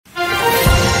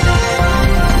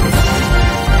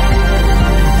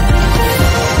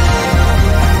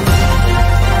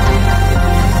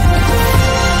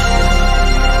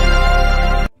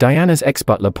Diana's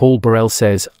ex-butler Paul Burrell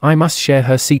says, "I must share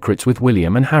her secrets with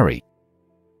William and Harry."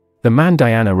 The man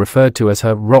Diana referred to as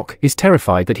her rock is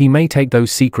terrified that he may take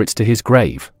those secrets to his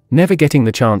grave, never getting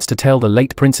the chance to tell the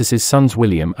late princess's sons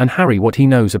William and Harry what he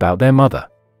knows about their mother.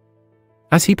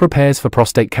 As he prepares for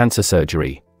prostate cancer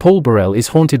surgery, Paul Burrell is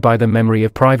haunted by the memory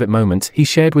of private moments he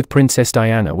shared with Princess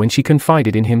Diana when she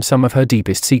confided in him some of her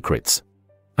deepest secrets.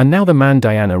 And now the man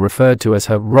Diana referred to as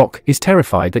her rock is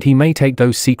terrified that he may take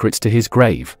those secrets to his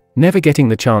grave, never getting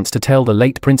the chance to tell the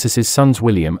late princess's sons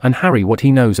William and Harry what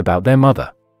he knows about their mother.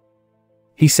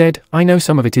 He said, "I know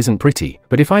some of it isn't pretty,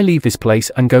 but if I leave this place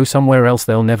and go somewhere else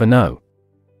they'll never know.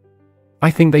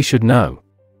 I think they should know."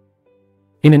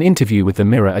 In an interview with the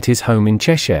Mirror at his home in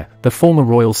Cheshire, the former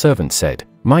royal servant said,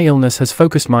 "My illness has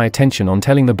focused my attention on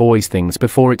telling the boys things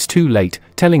before it's too late,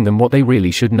 telling them what they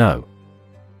really should know.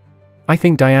 I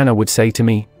think Diana would say to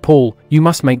me, 'Paul, you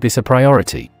must make this a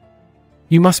priority.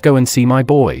 You must go and see my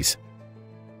boys.'"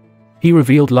 He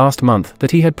revealed last month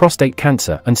that he had prostate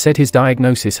cancer and said his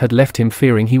diagnosis had left him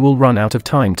fearing he will run out of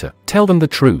time to tell them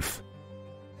the truth.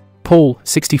 Paul,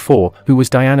 64, who was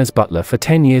Diana's butler for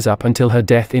 10 years up until her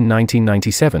death in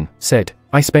 1997, said,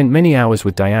 "I spent many hours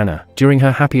with Diana, during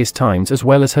her happiest times as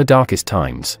well as her darkest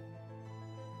times.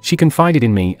 She confided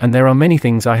in me and there are many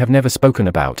things I have never spoken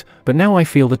about, but now I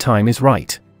feel the time is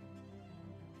right.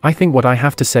 I think what I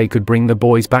have to say could bring the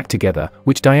boys back together,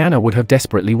 which Diana would have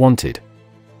desperately wanted.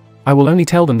 I will only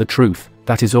tell them the truth,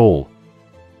 that is all.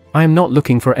 I am not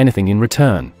looking for anything in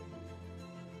return."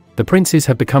 The princes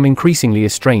have become increasingly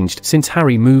estranged since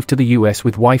Harry moved to the US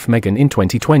with wife Meghan in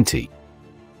 2020.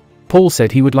 Paul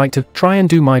said he would like to try and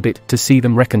do my bit to see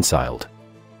them reconciled.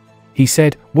 He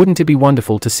said, "Wouldn't it be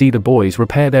wonderful to see the boys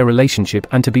repair their relationship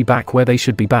and to be back where they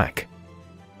should be back?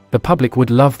 The public would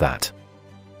love that.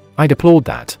 I'd applaud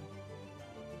that.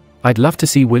 I'd love to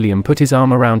see William put his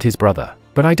arm around his brother,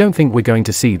 but I don't think we're going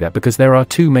to see that because there are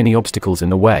too many obstacles in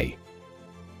the way."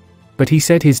 But he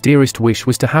said his dearest wish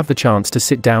was to have the chance to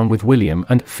sit down with William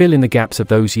and fill in the gaps of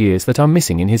those years that are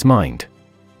missing in his mind.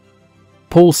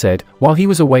 Paul said, "While he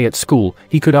was away at school,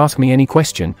 he could ask me any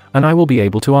question, and I will be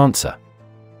able to answer.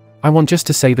 I want just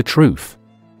to say the truth.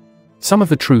 Some of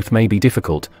the truth may be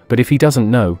difficult, but if he doesn't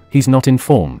know, he's not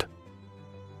informed.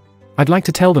 I'd like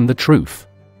to tell them the truth.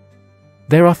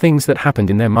 There are things that happened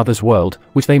in their mother's world,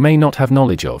 which they may not have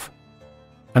knowledge of.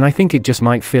 And I think it just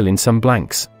might fill in some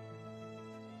blanks."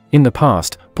 In the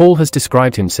past, Paul has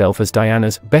described himself as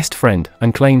Diana's best friend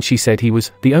and claimed she said he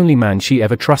was the only man she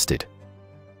ever trusted.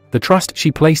 The trust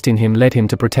she placed in him led him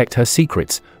to protect her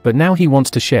secrets, but now he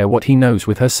wants to share what he knows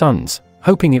with her sons,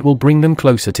 hoping it will bring them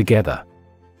closer together.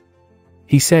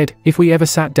 He said, "If we ever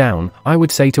sat down, I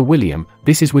would say to William,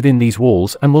 this is within these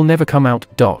walls and will never come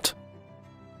out."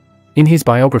 In his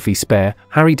biography Spare,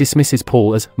 Harry dismisses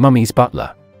Paul as Mummy's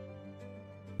butler.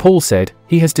 Paul said,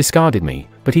 "He has discarded me,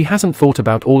 but he hasn't thought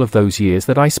about all of those years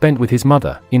that I spent with his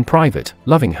mother, in private,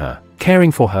 loving her,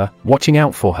 caring for her, watching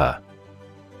out for her.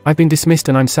 I've been dismissed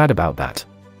and I'm sad about that."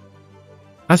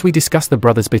 As we discuss the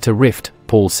brothers' bitter rift,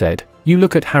 Paul said, "You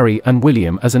look at Harry and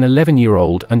William as an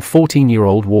 11-year-old and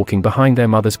 14-year-old walking behind their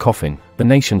mother's coffin. The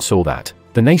nation saw that,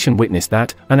 the nation witnessed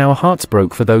that, and our hearts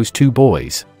broke for those two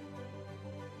boys.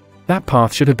 That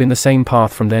path should have been the same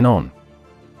path from then on.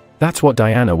 That's what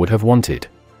Diana would have wanted.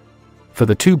 For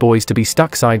the two boys to be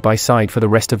stuck side by side for the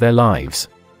rest of their lives.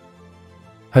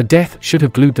 Her death should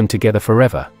have glued them together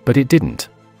forever, but it didn't."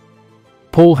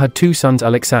 Paul had two sons,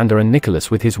 Alexander and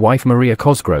Nicholas, with his wife Maria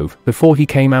Cosgrove before he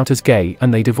came out as gay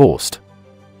and they divorced.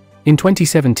 In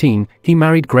 2017, he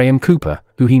married Graham Cooper,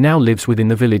 who he now lives with in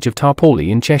the village of Tarporley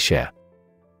in Cheshire.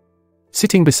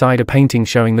 Sitting beside a painting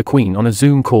showing the Queen on a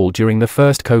Zoom call during the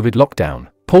first COVID lockdown,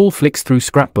 Paul flicks through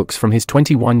scrapbooks from his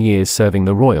 21 years serving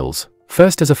the royals,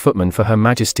 first as a footman for Her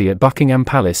Majesty at Buckingham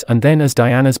Palace and then as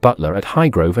Diana's butler at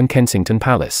Highgrove and Kensington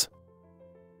Palace.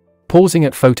 Pausing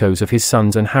at photos of his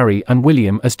sons and Harry and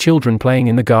William as children playing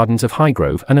in the gardens of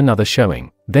Highgrove and another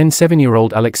showing, then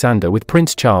 7-year-old Alexander with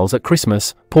Prince Charles at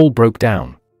Christmas, Paul broke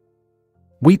down.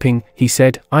 Weeping, he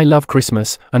said, "I love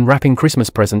Christmas, and wrapping Christmas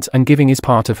presents and giving is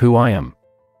part of who I am.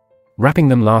 Wrapping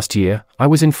them last year, I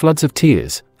was in floods of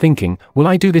tears, thinking, will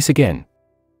I do this again?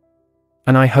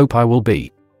 And I hope I will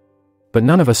be. But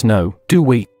none of us know, do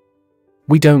we?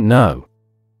 We don't know."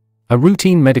 A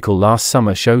routine medical last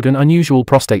summer showed an unusual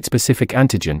prostate-specific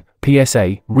antigen,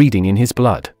 PSA, reading in his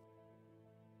blood.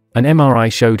 An MRI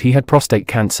showed he had prostate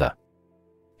cancer.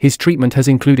 His treatment has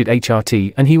included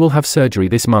HRT and he will have surgery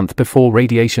this month before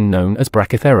radiation known as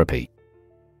brachytherapy.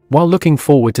 While looking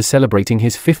forward to celebrating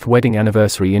his 5th wedding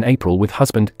anniversary in April with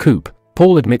husband, Coop,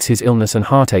 Paul admits his illness and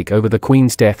heartache over the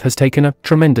Queen's death has taken a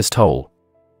tremendous toll.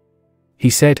 He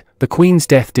said, "The Queen's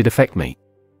death did affect me.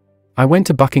 I went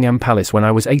to Buckingham Palace when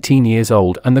I was 18 years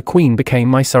old and the Queen became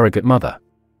my surrogate mother.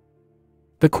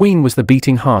 The Queen was the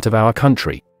beating heart of our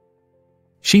country.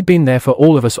 She'd been there for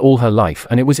all of us all her life,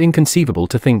 and it was inconceivable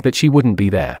to think that she wouldn't be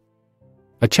there."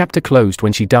 A chapter closed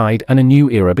when she died and a new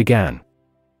era began.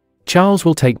 Charles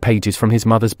will take pages from his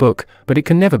mother's book, but it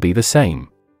can never be the same.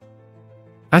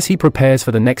 As he prepares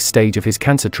for the next stage of his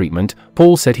cancer treatment,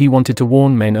 Paul said he wanted to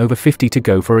warn men over 50 to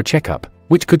go for a checkup,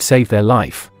 which could save their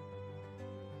life.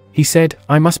 He said,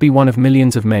 "I must be one of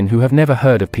millions of men who have never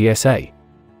heard of PSA.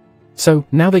 So,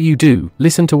 now that you do,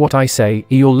 listen to what I say.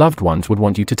 Your loved ones would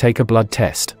want you to take a blood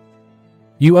test.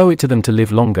 You owe it to them to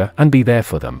live longer and be there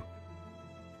for them."